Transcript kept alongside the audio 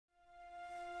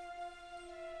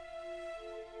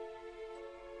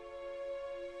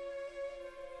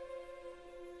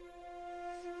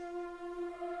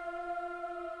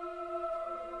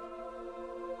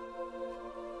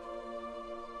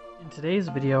today's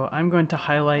video, I'm going to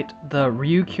highlight the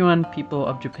Ryukyuan people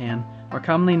of Japan, more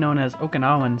commonly known as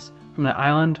Okinawans, from the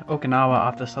island Okinawa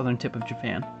off the southern tip of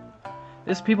Japan.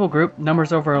 This people group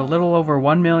numbers a little over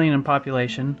 1 million in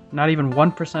population, not even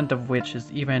 1% of which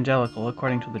is evangelical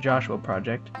according to the Joshua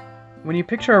Project. When you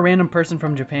picture a random person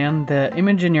from Japan, the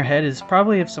image in your head is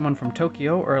probably of someone from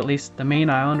Tokyo, or at least the main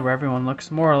island where everyone looks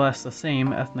more or less the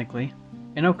same ethnically.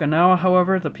 In Okinawa,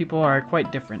 however, the people are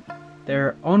quite different.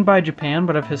 They're owned by Japan,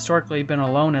 but have historically been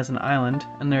alone as an island,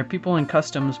 and their people and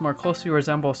customs more closely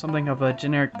resemble something of a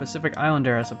generic Pacific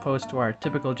Islander as opposed to our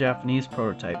typical Japanese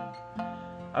prototype.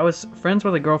 I was friends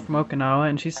with a girl from Okinawa,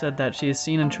 and she said that she is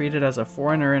seen and treated as a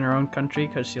foreigner in her own country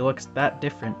because she looks that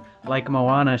different, like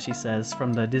Moana, she says,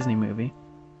 from the Disney movie.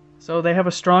 So they have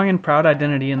a strong and proud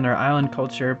identity in their island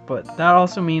culture, but that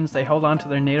also means they hold on to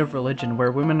their native religion,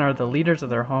 where women are the leaders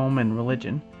of their home and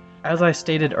religion. As I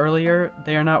stated earlier,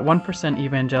 they are not 1%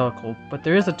 evangelical, but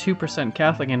there is a 2%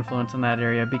 Catholic influence in that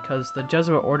area because the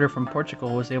Jesuit order from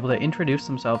Portugal was able to introduce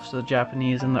themselves to the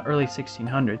Japanese in the early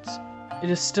 1600s.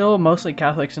 It is still mostly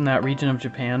Catholics in that region of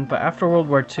Japan, but after World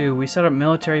War II, we set up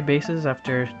military bases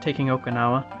after taking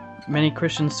Okinawa. Many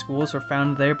Christian schools were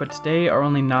founded there, but today are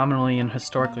only nominally and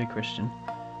historically Christian.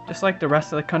 Just like the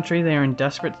rest of the country, they are in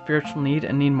desperate spiritual need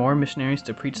and need more missionaries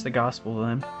to preach the gospel to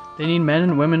them. They need men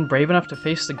and women brave enough to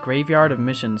face the graveyard of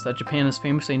missions that Japan is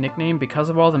famously nicknamed because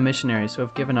of all the missionaries who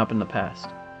have given up in the past.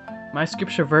 My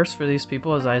scripture verse for these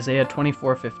people is Isaiah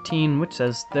 24:15, which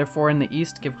says, "Therefore in the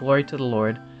east give glory to the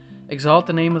Lord. Exalt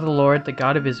the name of the Lord, the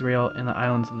God of Israel, in the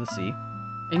islands of the sea."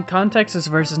 In context, this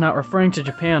verse is not referring to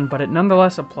Japan, but it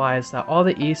nonetheless applies that all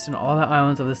the east and all the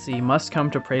islands of the sea must come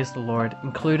to praise the Lord,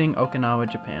 including Okinawa,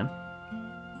 Japan.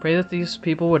 Pray that these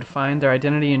people would find their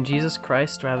identity in Jesus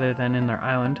Christ rather than in their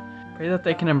island. Pray that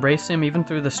they can embrace Him even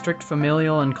through the strict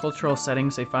familial and cultural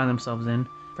settings they find themselves in.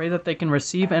 Pray that they can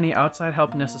receive any outside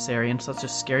help necessary in such a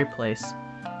scary place.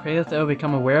 Pray that they will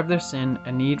become aware of their sin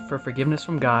and need for forgiveness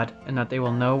from God, and that they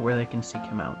will know where they can seek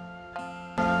Him out.